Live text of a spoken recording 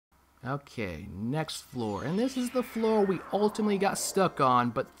Okay, next floor. And this is the floor we ultimately got stuck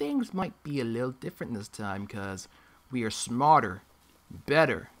on, but things might be a little different this time because we are smarter,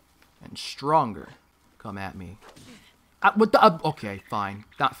 better, and stronger. Come at me. Okay, fine.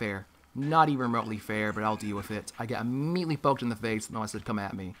 Not fair. Not even remotely fair, but I'll deal with it. I got immediately poked in the face and I said, come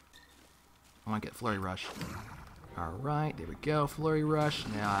at me. I want to get Flurry Rush. Alright, there we go, Flurry Rush.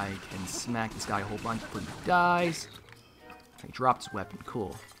 Now I can smack this guy a whole bunch before he dies. He dropped his weapon,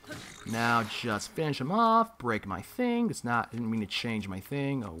 cool. Now just finish him off, break my thing. Didn't mean to change my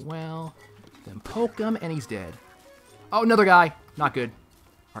thing, oh well. Then poke him, and he's dead. Oh, another guy! Not good.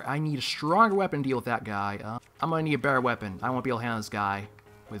 Alright, I need a stronger weapon to deal with that guy. I'm gonna need a better weapon. I won't be able to handle this guy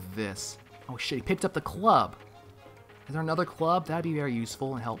with this. Oh shit, he picked up the club. Is there another club? That'd be very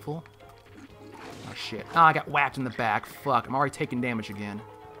useful and helpful. Oh shit. Oh, I got whacked in the back. Fuck, I'm already taking damage again.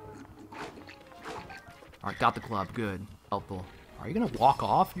 Alright, got the club. Good. Helpful. Are you gonna walk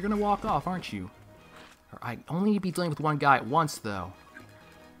off? You're gonna walk off, aren't you? I only be dealing with one guy at once, though.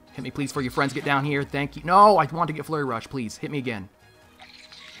 Hit me, please, for your friends get down here. Thank you. No, I want to get Flurry Rush, please. Hit me again.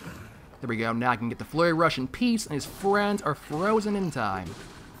 There we go. Now I can get the Flurry Rush in peace, and his friends are frozen in time.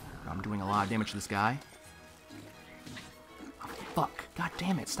 I'm doing a lot of damage to this guy. Oh, fuck. God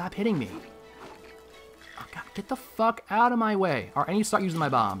damn it. Stop hitting me. Oh, God, get the fuck out of my way. Alright, I need to start using my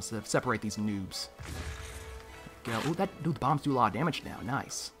bombs to separate these noobs. Go. Ooh, the bombs do a lot of damage now.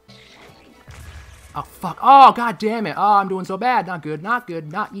 Nice. Oh, fuck. Oh, god damn it. Oh, I'm doing so bad. Not good. Not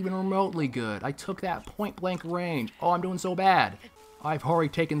good. Not even remotely good. I took that point-blank range. Oh, I'm doing so bad. I've already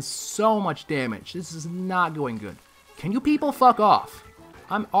taken so much damage. This is not going good. Can you people fuck off?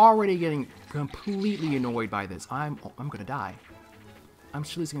 I'm already getting completely annoyed by this. I'm gonna die. I'm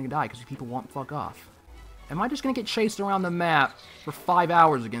seriously gonna die because you people won't fuck off. Am I just gonna get chased around the map for 5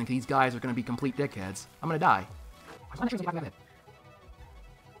 hours again because these guys are gonna be complete dickheads? I'm gonna die. I don't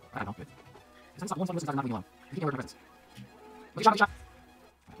good. Is that one side not leaving alone? You can't work my presence. Look, shot.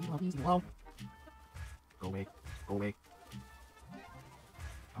 Please, low. Go away. Go away.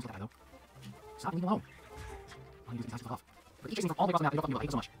 I'm still though. Stop leaving alone. I'm using these off. But chasing from all the way across the map, I hate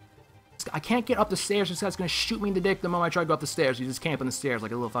it so much. I can't get up the stairs. This guy's gonna shoot me in the dick the moment I try to go up the stairs. He's just camping the stairs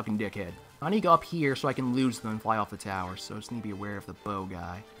like a little fucking dickhead. I need to go up here so I can lose them and fly off the tower. So I just need to be aware of the bow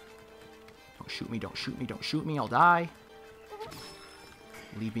guy. Don't shoot me, don't shoot me, don't shoot me, I'll die.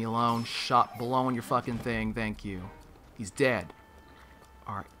 Leave me alone. Shot blowing your fucking thing, thank you. He's dead.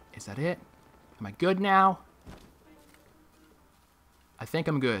 Alright, is that it? Am I good now? I think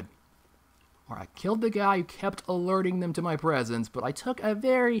I'm good. Alright, I killed the guy who kept alerting them to my presence, but I took a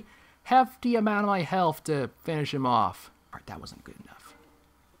very hefty amount of my health to finish him off. Alright, that wasn't good enough.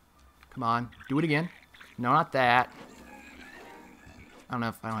 Come on, do it again. No, not that. I don't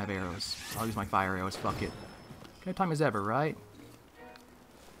have arrows. I'll use my fire arrows, fuck it. Good time as ever, right?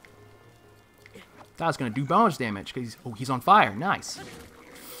 That was gonna do bonus damage, because he's on fire. Nice.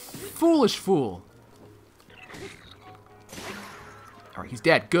 Foolish fool. Alright, he's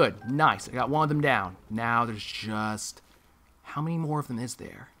dead. Good. Nice. I got one of them down. Now there's just... How many more of them is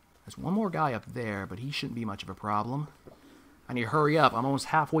there? There's one more guy up there, but he shouldn't be much of a problem. I need to hurry up. I'm almost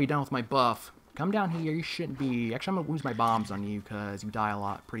halfway done with my buff. Come down here, you shouldn't be... Actually, I'm going to lose my bombs on you, because you die a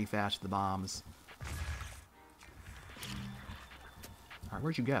lot pretty fast with the bombs. Alright,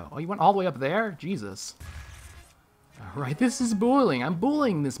 where'd you go? Oh, you went all the way up there? Jesus. Alright, this is bullying. I'm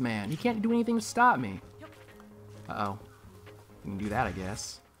bullying this man. He can't do anything to stop me. Uh-oh. You can do that, I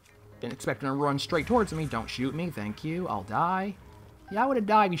guess. Didn't expect him to run straight towards me. Don't shoot me, thank you. I'll die. Yeah, I would have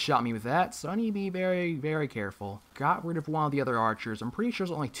died if he shot me with that, so I need to be very, very careful. Got rid of one of the other archers. I'm pretty sure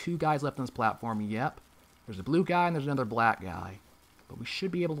there's only 2 guys left on this platform. Yep. There's a blue guy and there's another black guy. But we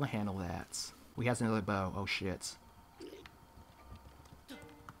should be able to handle that. We has another bow. Oh, shit.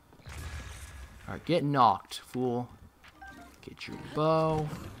 Alright, get knocked, fool. Get your bow.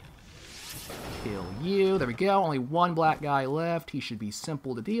 Kill you. There we go. Only one black guy left. He should be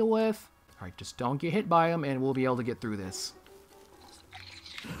simple to deal with. Alright, just don't get hit by him and we'll be able to get through this.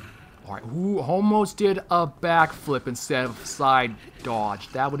 Alright, ooh, almost did a backflip instead of side dodge.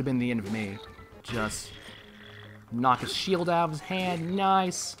 That would have been the end of me. Just knock his shield out of his hand.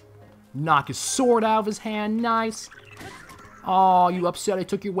 Nice. Knock his sword out of his hand. Nice. Oh, you upset I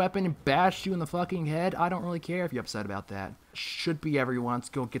took your weapon and bashed you in the fucking head? I don't really care if you're upset about that. Should be everyone. Let's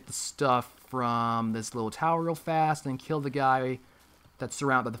go get the stuff from this little tower real fast and kill the guy that's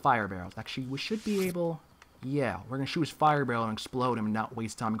surrounded by the fire barrels. Actually, we should be able... Yeah, we're going to shoot his fire barrel and explode him and not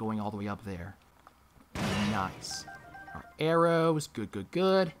waste time going all the way up there. Nice. Our arrows. Good, good,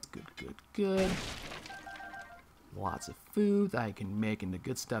 good. Good, good, good. Lots of food that I can make into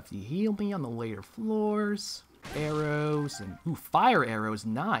good stuff to heal me on the later floors. arrows and... Ooh, fire arrows.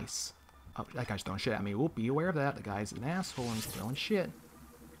 Nice. Oh, that guy's throwing shit at me. Ooh, be aware of that. The guy's an asshole and he's throwing shit.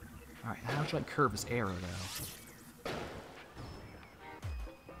 Alright, how should I curve this arrow, though?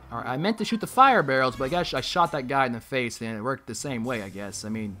 Alright, I meant to shoot the fire barrels, but I guess I shot that guy in the face and it worked the same way, I guess. I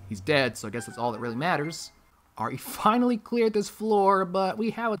mean, he's dead, so I guess that's all that really matters. Alright, we finally cleared this floor, but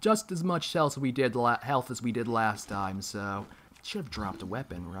we have just as much health as we did last time, so... Should have dropped a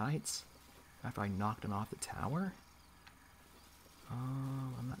weapon, right? After I knocked him off the tower?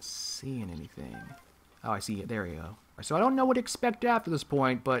 I'm not seeing anything. Oh, I see it. There you go. So I don't know what to expect after this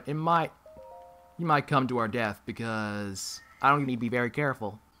point, but you might come to our death because I don't need to be very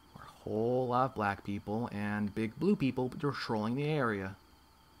careful. There are a whole lot of black people and big blue people patrolling the area.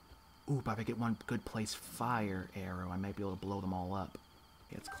 Ooh, but if I get one good place fire arrow, I might be able to blow them all up.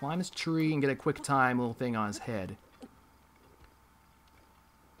 Okay, let's climb this tree and get a quick time little thing on his head.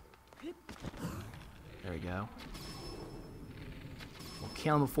 There we go. We'll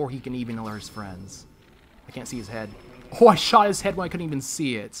kill him before he can even alert his friends. I can't see his head. Oh, I shot his head when I couldn't even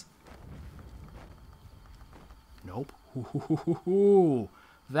see it. Nope. Ooh,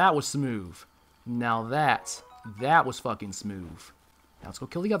 that was smooth. Now that was fucking smooth. Now let's go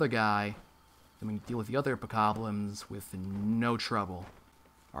kill the other guy. Then we can deal with the other goblins with no trouble.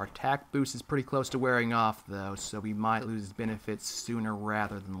 Our attack boost is pretty close to wearing off, though, so we might lose its benefits sooner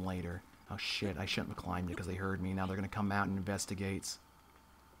rather than later. Oh shit, I shouldn't have climbed it because they heard me. Now they're gonna come out and investigate.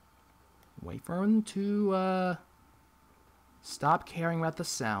 Wait for them to, stop caring about the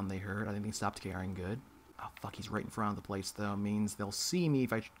sound they heard. I think they stopped caring. Good. Oh, fuck, he's right in front of the place, though. Means they'll see me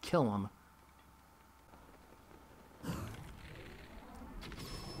if I kill him.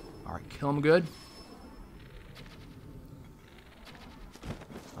 Alright, kill him good.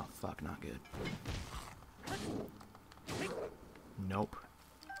 Oh, fuck, not good. Nope.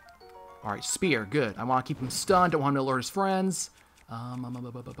 Alright, spear, good. I want to keep him stunned. Don't want him to alert his friends.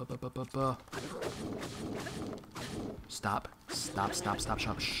 Stop.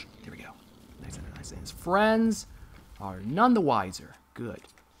 Shh. Here we go. Nice. His friends are none the wiser. Good.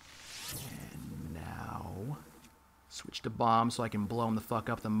 And now... switch to bomb so I can blow him the fuck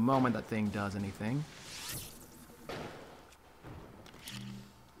up the moment that thing does anything.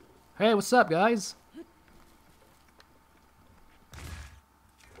 Hey, what's up, guys?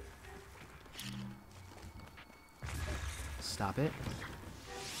 Stop it.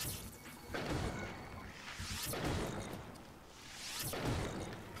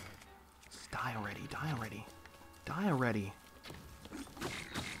 Die already.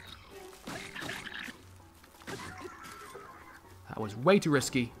 That was way too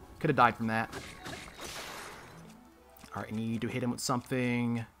risky. Could have died from that. Alright, I need to hit him with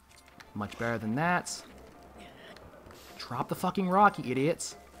something much better than that. Drop the fucking rock, you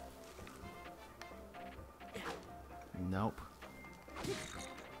idiots. Nope.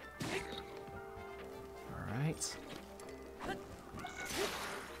 Alright.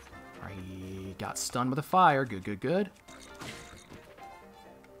 He got stunned with a fire. Good.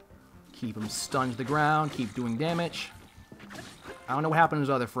 Keep him stunned to the ground. Keep doing damage. I don't know what happened to his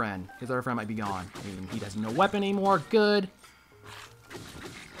other friend. His other friend might be gone. I mean, he has no weapon anymore. Good.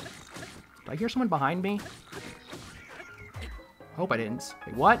 Did I hear someone behind me? Hope I didn't.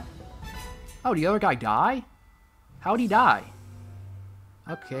 Wait, what? Oh, did the other guy die? How'd he die?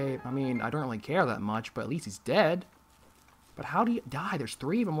 Okay, I mean, I don't really care that much, but at least he's dead. But how do you die? There's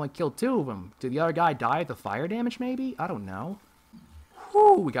 3 of them, like, killed 2 of them. Did the other guy die of the fire damage, maybe? I don't know.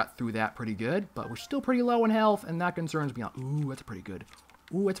 Whew, we got through that pretty good, but we're still pretty low in health, and that concerns me. Ooh, that's pretty good.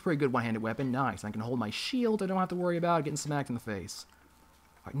 Ooh, that's a pretty good one-handed weapon. Nice. I can hold my shield. I don't have to worry about getting smacked in the face.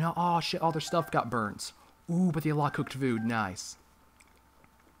 All right, no, oh, shit, all their stuff got burnt. Ooh, but they have a lot of cooked food. Nice.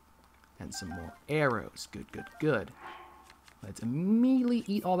 And some more arrows. Good. Let's immediately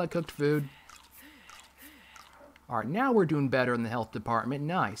eat all that cooked food. Alright, now we're doing better in the health department.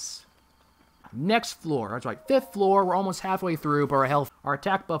 Nice. Next floor. That's right, 5th floor. We're almost halfway through, but our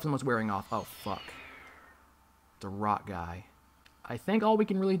attack buff is almost wearing off. Oh, fuck. The rock guy. I think all we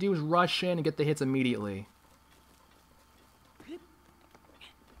can really do is rush in and get the hits immediately.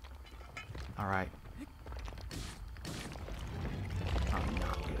 Alright. Oh,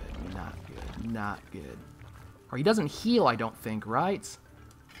 not good. Or he doesn't heal, I don't think, right?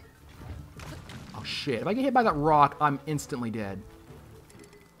 Oh, shit. If I get hit by that rock, I'm instantly dead.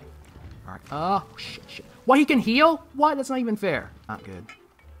 Alright. Oh, shit. What, he can heal? What? That's not even fair. Not good.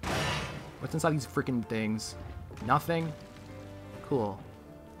 What's inside these freaking things? Nothing? Cool.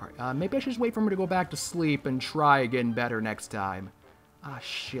 Alright, maybe I should just wait for him to go back to sleep and try again better next time. Ah,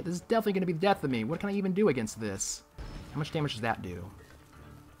 shit. This is definitely going to be the death of me. What can I even do against this? How much damage does that do?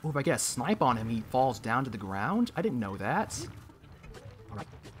 Oh, if I get a snipe on him, he falls down to the ground? I didn't know that. Alright.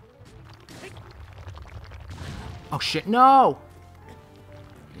 Oh, shit, no!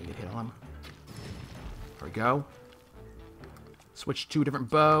 Need to hit on him. There we go. Switch to a different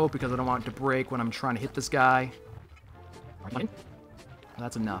bow because I don't want it to break when I'm trying to hit this guy. Right.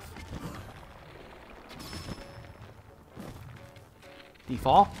 That's enough. Did he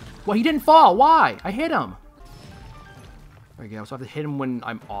fall? Well, he didn't fall. Why? I hit him. There we go. So I have to hit him when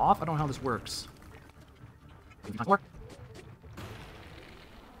I'm off? I don't know how this works. Oh,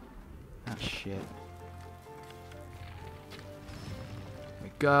 shit. There we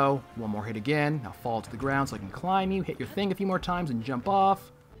go. One more hit again. Now fall to the ground so I can climb you. Hit your thing a few more times and jump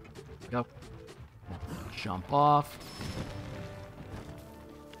off. Go. Jump off.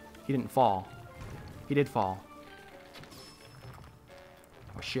 He didn't fall. He did fall.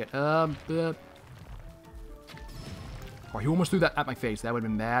 Oh, shit. Oh, he almost threw that at my face. That would have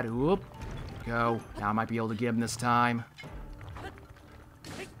been bad. Oop. Go. Now I might be able to get him this time.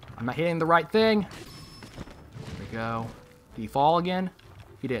 I'm not hitting the right thing. There we go. Did he fall again?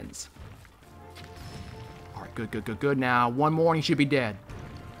 He didn't. Alright, good, good, good, good. Now, one more and he should be dead.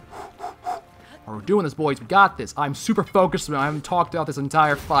 We're doing this, boys. We got this. I'm super focused. I haven't talked about this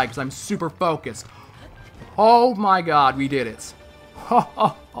entire fight because I'm super focused. Oh my god, we did it.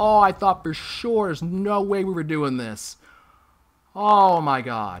 Oh, I thought for sure there's no way we were doing this. Oh my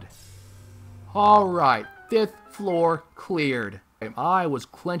god. Alright, 5th floor cleared. I was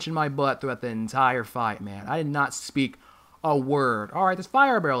clenching my butt throughout the entire fight, man. I did not speak a word. Alright, there's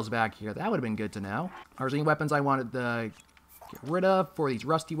fire barrels back here. That would have been good to know. Are there any weapons I wanted to get rid of for these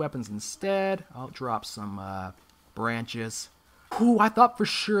rusty weapons instead? I'll drop some branches. Ooh, I thought for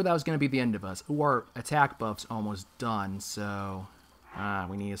sure that was going to be the end of us. Ooh, our attack buff's almost done, so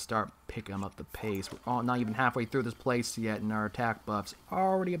we need to start picking up the pace. We're not even halfway through this place yet, and our attack buff's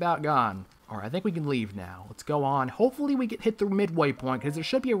already about gone. Alright, I think we can leave now. Let's go on. Hopefully we get hit the midway point, because there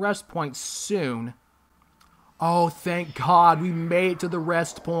should be a rest point soon. Oh, thank God, we made it to the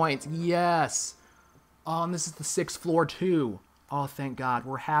rest point. Yes! And this is the 6th floor, too. Oh, thank God,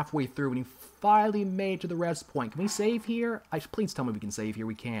 we're halfway through, and we finally made it to the rest point. Can we save here? Please tell me we can save here.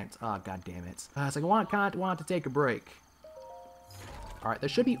 We can't. Oh, God damn it. It's like I want to take a break. Alright, there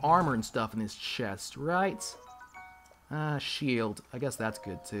should be armor and stuff in this chest, right? Shield. I guess that's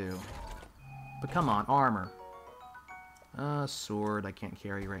good, too. But come on, armor. Sword. I can't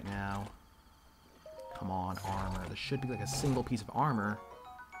carry right now. Come on, armor. There should be like a single piece of armor.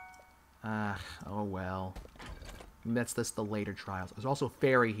 Oh well. That's the later trials. There's also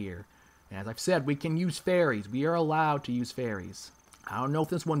fairy here. And as I've said, we can use fairies. We are allowed to use fairies. I don't know if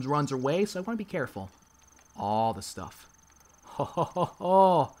this one runs away, so I want to be careful. All the stuff. Ho ho ho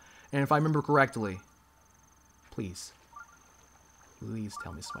ho! And if I remember correctly, please tell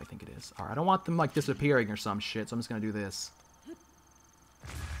me this is what I think it is. Alright, I don't want them like disappearing or some shit, so I'm just gonna do this.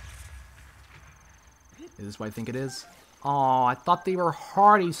 Is this what I think it is? Oh, I thought they were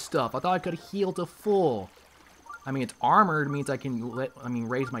hardy stuff. I thought I could heal to full. I mean, it's armored, means I can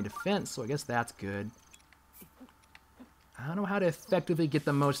raise my defense, so I guess that's good. I don't know how to effectively get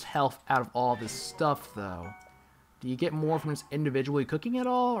the most health out of all this stuff, though. Do you get more from just individually cooking it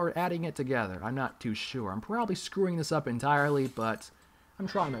all, or adding it together? I'm not too sure. I'm probably screwing this up entirely, but I'm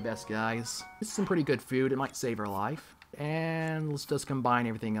trying my best, guys. This is some pretty good food. It might save our life. And let's just combine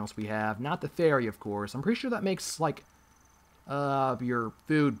everything else we have. Not the fairy, of course. I'm pretty sure that makes, like, your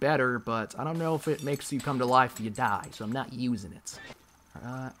food better, but I don't know if it makes you come to life if you die, so I'm not using it.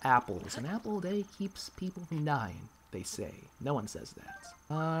 Apples. An apple a day keeps people from dying, they say. No one says that.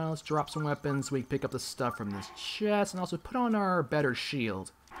 Let's drop some weapons so we can pick up the stuff from this chest, and also put on our better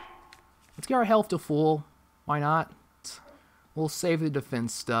shield. Let's get our health to full. Why not? We'll save the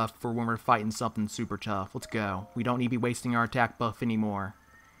defense stuff for when we're fighting something super tough. Let's go. We don't need to be wasting our attack buff anymore.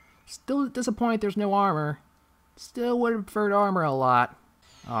 Still disappointed there's no armor. Still would have preferred armor a lot.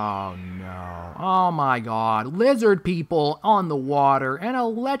 Oh no. Oh my god. Lizard people on the water. And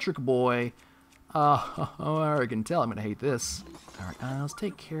electric boy. I can tell I'm gonna hate this. Alright, let's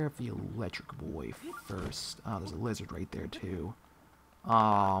take care of the electric boy first. Oh, there's a lizard right there too.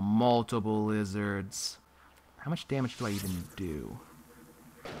 Oh, multiple lizards. How much damage do I even do?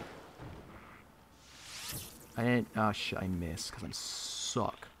 I didn't... Oh, shit, I missed because I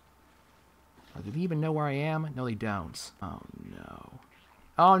suck. Do they even know where I am? No, they don't. Oh, no.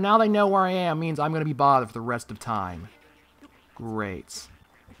 Oh, now they know where I am. Means I'm going to be bothered for the rest of time. Great.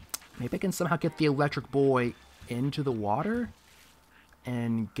 Maybe I can somehow get the electric boy into the water?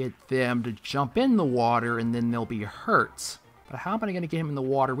 And get them to jump in the water, and then they'll be hurt. But how am I going to get him in the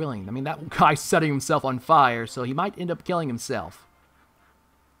water willingly? I mean, that guy's setting himself on fire, so he might end up killing himself.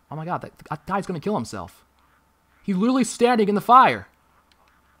 Oh my god, that guy's gonna kill himself. He's literally standing in the fire.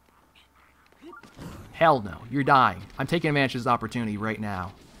 Hell no, you're dying. I'm taking advantage of this opportunity right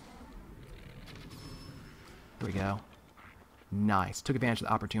now. There we go. Nice. Took advantage of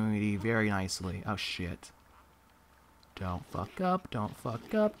the opportunity very nicely. Oh shit. Don't fuck up, don't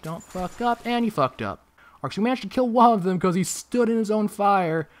fuck up, don't fuck up, and you fucked up. Alright, so we managed to kill one of them because he stood in his own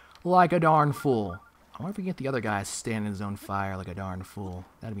fire like a darn fool. I wonder if we can get the other guy to stand in his own fire like a darn fool.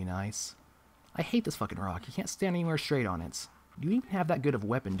 That'd be nice. I hate this fucking rock. You can't stand anywhere straight on it. You don't even have that good of a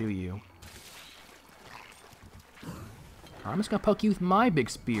weapon, do you? Alright, I'm just gonna poke you with my big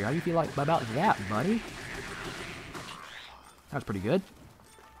spear. How do you feel like about that, buddy? That was pretty good.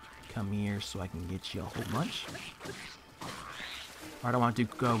 Come here so I can get you a whole bunch. I don't want to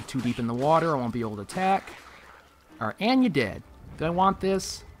go too deep in the water. I won't be able to attack. Alright, and you're dead. Do I want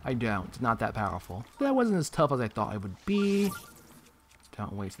this? I don't. It's not that powerful. That wasn't as tough as I thought it would be.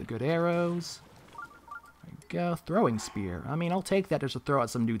 Don't waste the good arrows. There you go. Throwing spear. I mean, I'll take that just to throw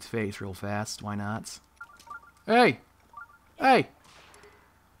at some dude's face real fast. Why not? Hey! Hey!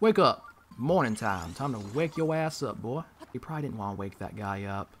 Wake up. Morning time. Time to wake your ass up, boy. You probably didn't want to wake that guy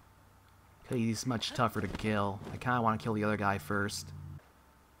up. He's much tougher to kill. I kind of want to kill the other guy first.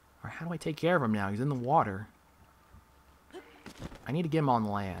 Or how do I take care of him now? He's in the water. I need to get him on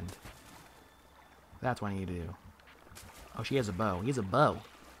land. That's what I need to do. Oh, she has a bow. He has a bow.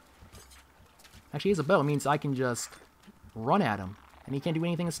 Actually, he has a bow. It means I can just run at him. And he can't do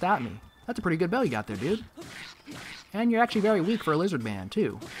anything to stop me. That's a pretty good bow you got there, dude. And you're actually very weak for a lizard man,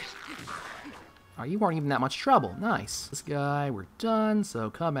 too. Oh, you weren't even that much trouble. Nice. This guy, we're done, so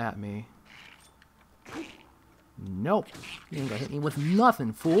come at me. Nope. You ain't gonna hit me with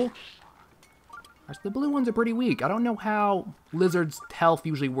nothing, fool. The blue ones are pretty weak. I don't know how lizards' health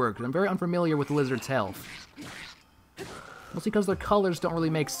usually works. I'm very unfamiliar with lizards' health. Mostly because their colors don't really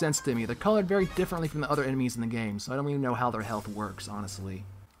make sense to me. They're colored very differently from the other enemies in the game, so I don't even know how their health works, honestly.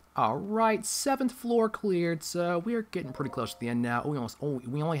 Alright, 7th floor cleared, so we're getting pretty close to the end now.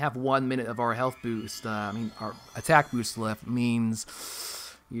 We only have 1 minute of our health boost. Our attack boost left means,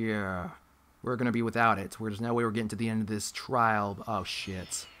 yeah, we're gonna be without it. There's no way we're getting to the end of this trial. Oh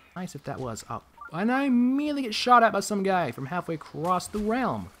shit. Nice if that was. Oh, and I immediately get shot at by some guy from halfway across the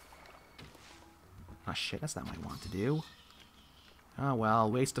realm. Oh shit, that's not what I want to do. Oh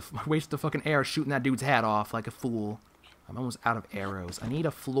well, waste the fucking arrow shooting that dude's hat off like a fool. I'm almost out of arrows. I need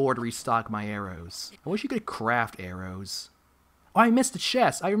a floor to restock my arrows. I wish you could craft arrows. Oh, I missed a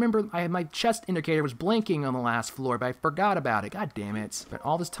chest. I remember my chest indicator was blinking on the last floor, but I forgot about it. God damn it. Spent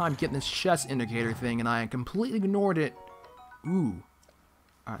all this time getting this chest indicator thing, and I completely ignored it. Ooh.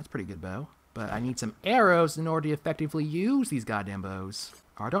 Alright, that's a pretty good bow. But I need some arrows in order to effectively use these goddamn bows.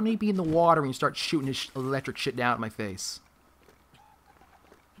 Alright, I don't need to be in the water when you start shooting this electric shit down at my face.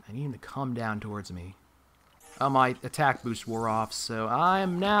 I need him to come down towards me. Oh, my attack boost wore off, so I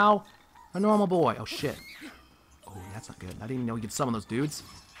am now a normal boy. Oh, shit. Oh, that's not good. I didn't even know he could summon those dudes.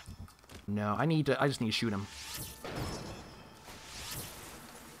 No, I just need to shoot him.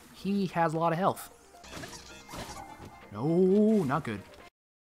 He has a lot of health. No, not good.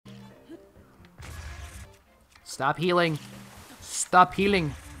 Stop healing. Stop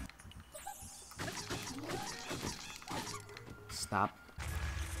healing. Stop.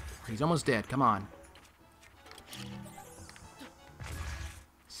 He's almost dead. Come on.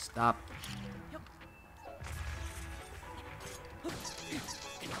 Stop.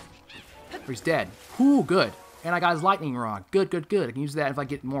 He's dead. Ooh, good. And I got his lightning rod. Good, good, good. I can use that if I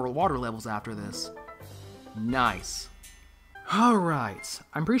get more water levels after this. Nice. Alright.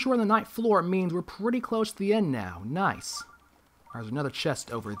 I'm pretty sure on the 9th floor it means we're pretty close to the end now. Nice. There's another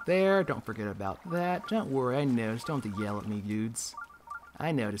chest over there. Don't forget about that. Don't worry, I noticed. Don't have to yell at me, dudes.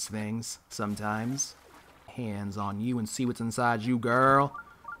 I notice things sometimes. Hands on you and see what's inside you, girl.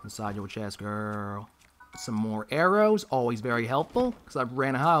 Inside your chest, girl. Some more arrows, always very helpful, because I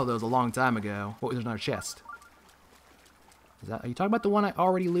ran out of those a long time ago. Oh, there's another chest. Are you talking about the one I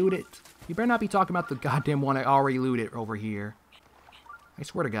already looted? You better not be talking about the goddamn one I already looted over here. I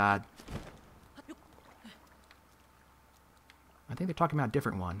swear to God. I think they're talking about a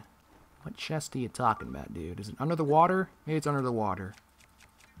different one. What chest are you talking about, dude? Is it under the water? Maybe it's under the water.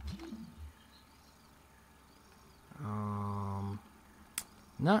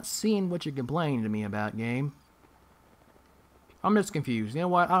 Not seeing what you're complaining to me about, game. I'm just confused. You know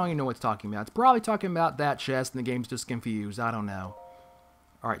what? I don't even know what it's talking about. It's probably talking about that chest and the game's just confused. I don't know.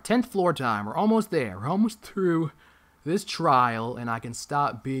 Alright, 10th floor time. We're almost there. We're almost through this trial, and I can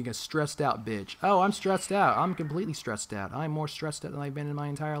stop being a stressed out bitch. Oh, I'm stressed out. I'm completely stressed out. I'm more stressed out than I've been in my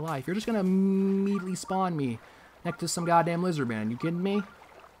entire life. You're just gonna immediately spawn me next to some goddamn lizard man. You kidding me?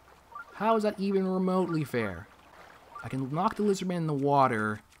 How is that even remotely fair? I can knock the lizardmen in the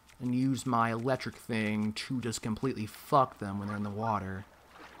water and use my electric thing to just completely fuck them when they're in the water.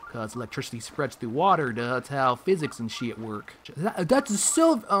 Because electricity spreads through water, that's how physics and shit work. That's a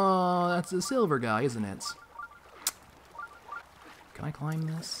silver guy, isn't it? Can I climb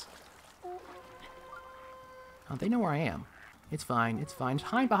this? Oh, they know where I am. It's fine, it's fine. Just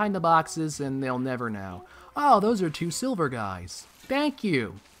hide behind the boxes and they'll never know. Oh, those are 2 silver guys. Thank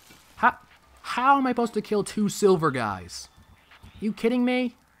you. How am I supposed to kill 2 silver guys? You kidding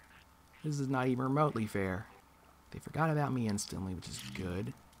me? This is not even remotely fair. They forgot about me instantly, which is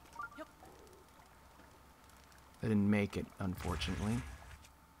good. I didn't make it, unfortunately.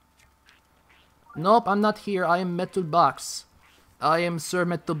 Nope, I'm not here. I am Metal Box. I am Sir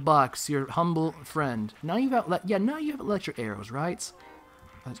Metal Box, your humble friend. Now you have electric arrows, right?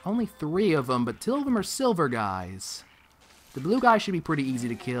 There's only 3 of them, but 2 of them are silver guys. The blue guy should be pretty easy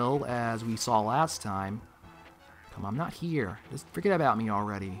to kill, as we saw last time. Come on, I'm not here. Just forget about me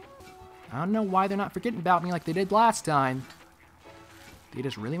already. I don't know why they're not forgetting about me like they did last time. They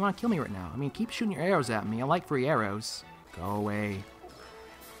just really want to kill me right now. I mean, keep shooting your arrows at me. I like free arrows. Go away.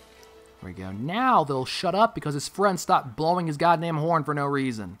 There we go. Now they'll shut up because his friend stopped blowing his goddamn horn for no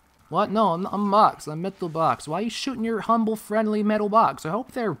reason. What? No, I'm Box. I'm Metal Box. Why are you shooting your humble, friendly Metal Box? I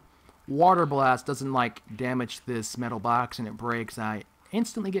hope their water blast doesn't, like, damage this metal box and it breaks. I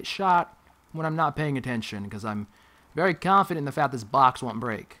instantly get shot when I'm not paying attention because I'm very confident in the fact this box won't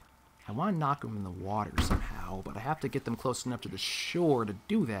break. I want to knock them in the water somehow, but I have to get them close enough to the shore to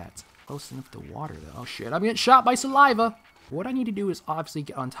do that. Close enough to water, though. Oh, shit. I'm getting shot by saliva. What I need to do is obviously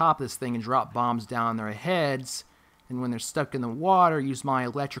get on top of this thing and drop bombs down their heads. And when they're stuck in the water, use my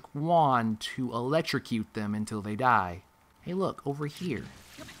electric wand to electrocute them until they die. Hey, look, over here.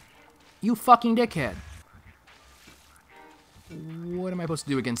 You fucking dickhead. What am I supposed to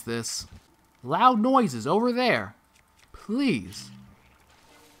do against this? Loud noises over there. Please.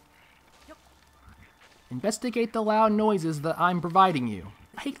 Investigate the loud noises that I'm providing you.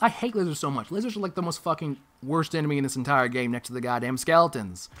 I hate lizards so much. Lizards are like the most fucking worst enemy in this entire game next to the goddamn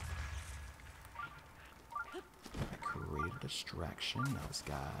skeletons. I created a distraction. Now this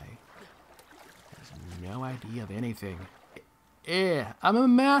guy has no idea of anything. I'm a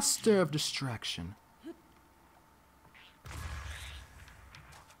master of distraction. Here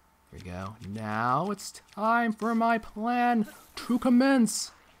we go. Now it's time for my plan to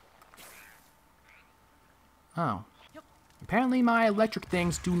commence. Oh. Apparently my electric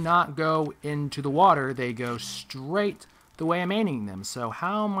things do not go into the water. They go straight the way I'm aiming them. So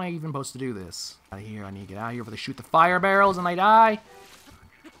how am I even supposed to do this? Out of here. I need to get out of here before they shoot the fire barrels and I die.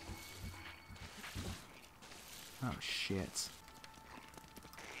 Oh, shit.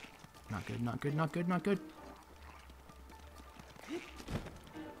 Not good, not good, not good, not good.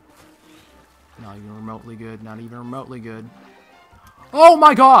 Not even remotely good. Not even remotely good. Oh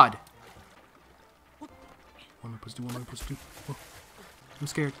my god! What am I supposed to do? What am I supposed to do? Oh, I'm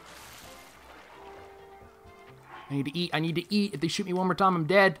scared. I need to eat. I need to eat. If they shoot me one more time, I'm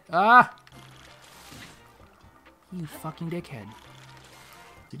dead. Ah! You fucking dickhead.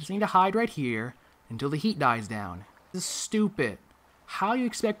 You just need to hide right here until the heat dies down. This is stupid. How do you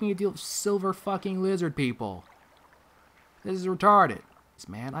expect me to deal with silver fucking lizard people? This is retarded.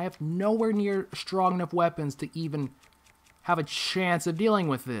 Man, I have nowhere near strong enough weapons to even have a chance of dealing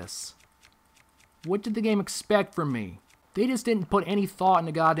with this. What did the game expect from me? They just didn't put any thought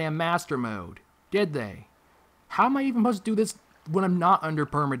into goddamn master mode, did they? How am I even supposed to do this when I'm not under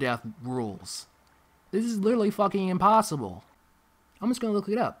permadeath rules? This is literally fucking impossible. I'm just gonna look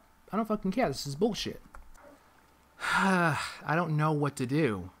it up. I don't fucking care. This is bullshit. I don't know what to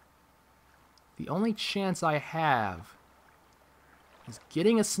do. The only chance I have is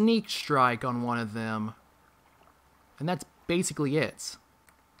getting a sneak strike on one of them. And that's basically it.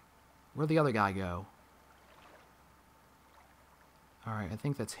 Where'd the other guy go? Alright, I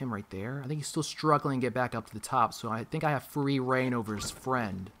think that's him right there. I think he's still struggling to get back up to the top, so I think I have free reign over his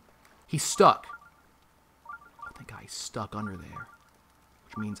friend. He's stuck. I think he's stuck under there.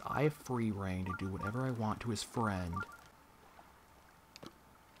 Which means I have free reign to do whatever I want to his friend.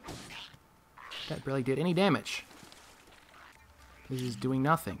 That barely did any damage. This is doing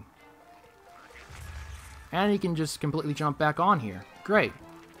nothing. And he can just completely jump back on here. Great.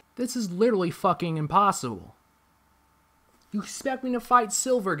 This is literally fucking impossible. You expect me to fight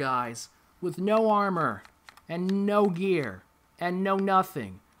silver guys with no armor, and no gear, and no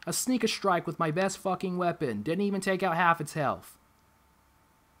nothing. A sneak strike with my best fucking weapon. Didn't even take out half its health.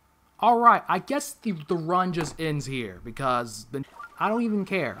 Alright, I guess the run just ends here, because I don't even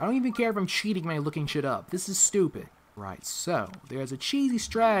care. I don't even care if I'm cheating by looking shit up. This is stupid. Right, so there's a cheesy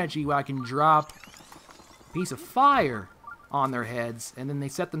strategy where I can drop a piece of fire on their heads, and then they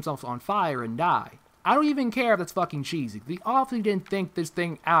set themselves on fire and die. I don't even care if that's fucking cheesy. They obviously didn't think this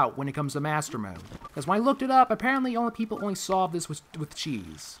thing out when it comes to Master Mode. Because when I looked it up, apparently people only solve this with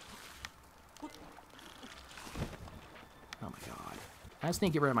cheese. Oh my god. I just need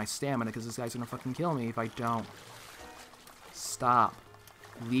to get rid of my stamina because this guy's gonna fucking kill me if I don't. Stop.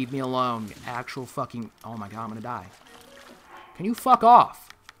 Leave me alone, you actual fucking... Oh my god, I'm gonna die. Can you fuck off?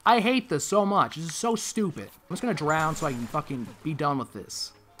 I hate this so much. This is so stupid. I'm just gonna drown so I can fucking be done with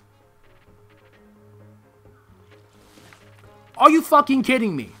this. Are you fucking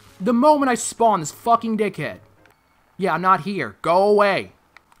kidding me? The moment I spawn this fucking dickhead. Yeah, I'm not here. Go away.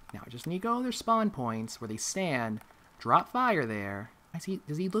 Now, I just need to go to their spawn points where they stand. Drop fire there.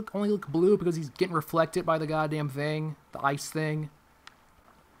 Does he only look blue because he's getting reflected by the goddamn thing? The ice thing?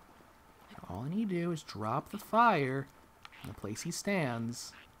 All I need to do is drop the fire in the place he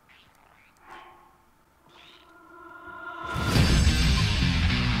stands.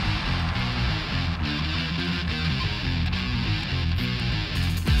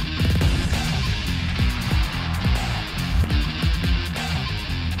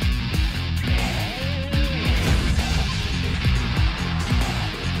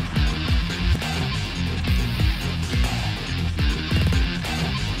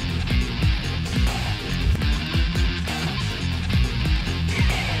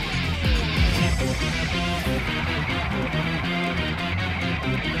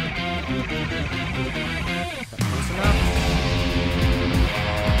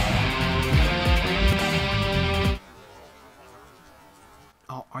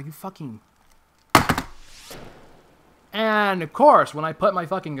 Oh, are you fucking... And, of course, when I put my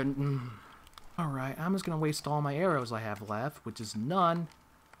fucking... Alright, I'm just gonna waste all my arrows I have left, which is none.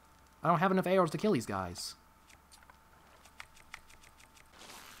 I don't have enough arrows to kill these guys.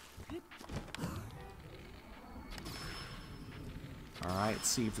 Alright, let's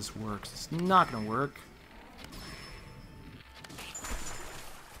see if this works. It's not gonna work.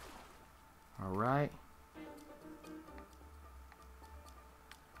 Alright.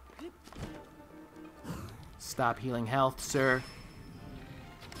 Stop healing health, sir.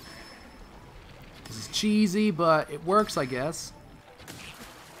 This is cheesy, but it works, I guess.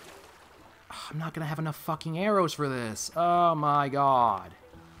 I'm not gonna have enough fucking arrows for this. Oh my god.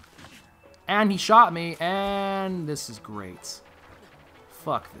 And he shot me, and this is great.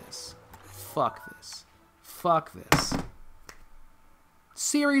 Fuck this. Fuck this. Fuck this.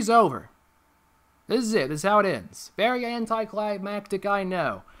 Series over. This is it. This is how it ends. Very anticlimactic, I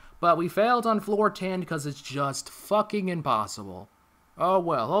know. But we failed on floor 10 because it's just fucking impossible. Oh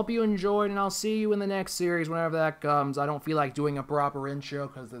well, hope you enjoyed, and I'll see you in the next series whenever that comes. I don't feel like doing a proper intro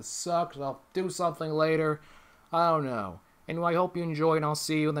because this sucks. I'll do something later. I don't know. Anyway, I hope you enjoyed, and I'll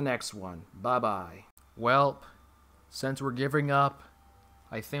see you in the next one. Bye-bye. Well, since we're giving up,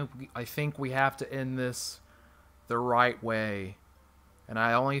 I think we have to end this the right way. And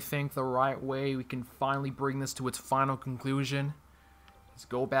I only think the right way we can finally bring this to its final conclusion is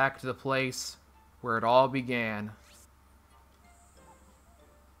go back to the place where it all began.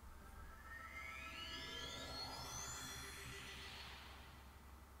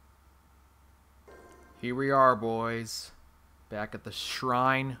 Here we are, boys. Back at the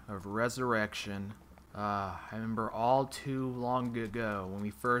Shrine of Resurrection. I remember all too long ago when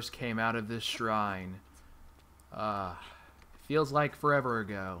we first came out of this shrine. Feels like forever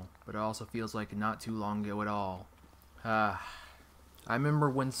ago, but it also feels like not too long ago at all. I remember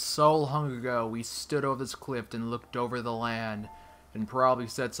when so long ago we stood over this cliff and looked over the land and probably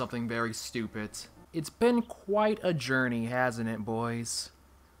said something very stupid. It's been quite a journey, hasn't it, boys?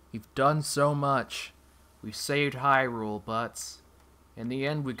 We've done so much. We saved Hyrule, but in the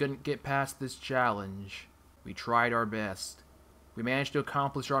end we couldn't get past this challenge. We tried our best. We managed to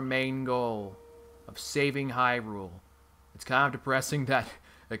accomplish our main goal of saving Hyrule. It's kind of depressing that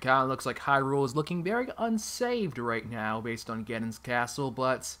it kind of looks like Hyrule is looking very unsaved right now based on Ganon's castle,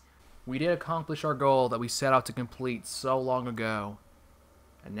 but we did accomplish our goal that we set out to complete so long ago.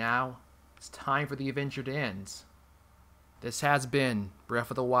 And now, it's time for the adventure to end. This has been Breath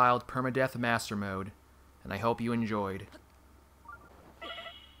of the Wild PermaDeath Master Mode, and I hope you enjoyed.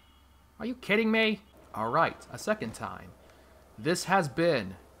 Are you kidding me? Alright, a second time. This has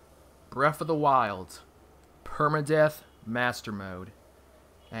been Breath of the Wild PermaDeath Master Mode.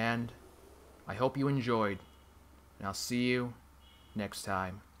 And I hope you enjoyed. And I'll see you next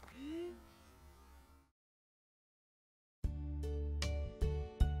time.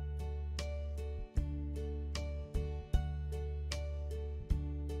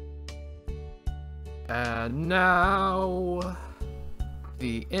 And now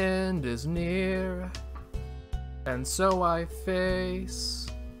the end is near, and so I face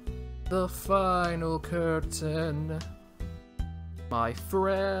the final curtain. My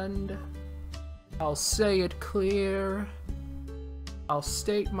friend, I'll say it clear, I'll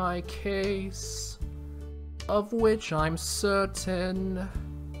state my case, of which I'm certain.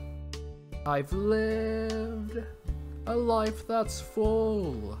 I've lived a life that's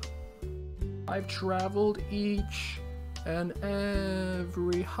full. I've traveled each and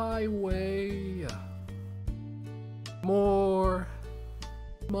every highway. More,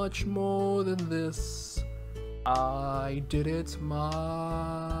 much more than this, I did it my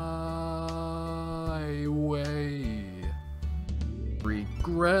way.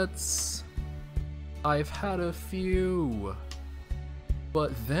 Regrets, I've had a few,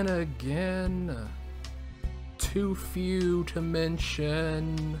 but then again, too few to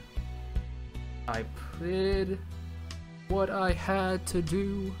mention. I did what I had to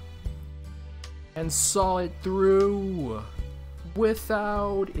do and saw it through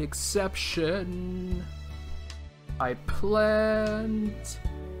without exception. I planned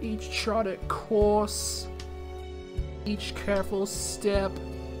each charted course, each careful step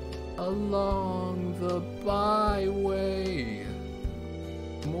along the byway.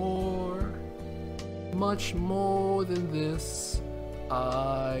 More, much more than this,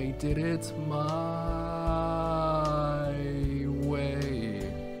 I did it my way.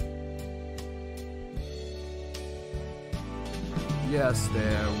 Yes,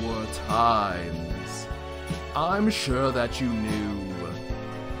 there were times, I'm sure that you knew,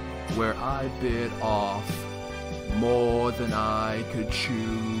 where I bit off more than I could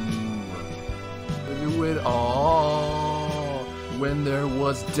chew. Through it all, when there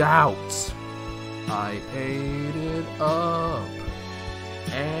was doubt, I ate it up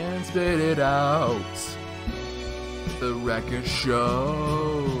and spit it out. The record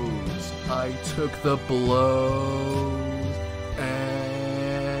shows I took the blows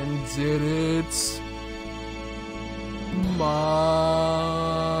and did it my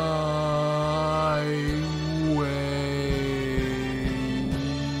way.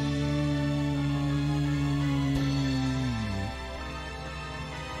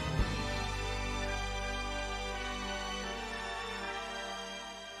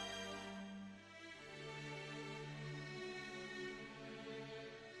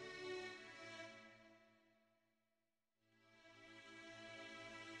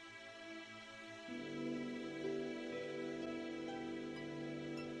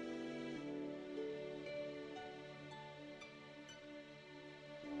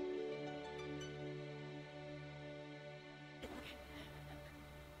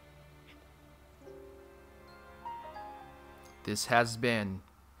 This has been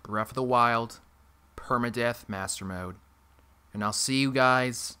Breath of the Wild PermaDeath Master Mode. And I'll see you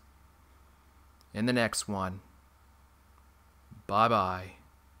guys in the next one. Bye-bye.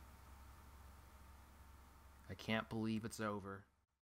 I can't believe it's over.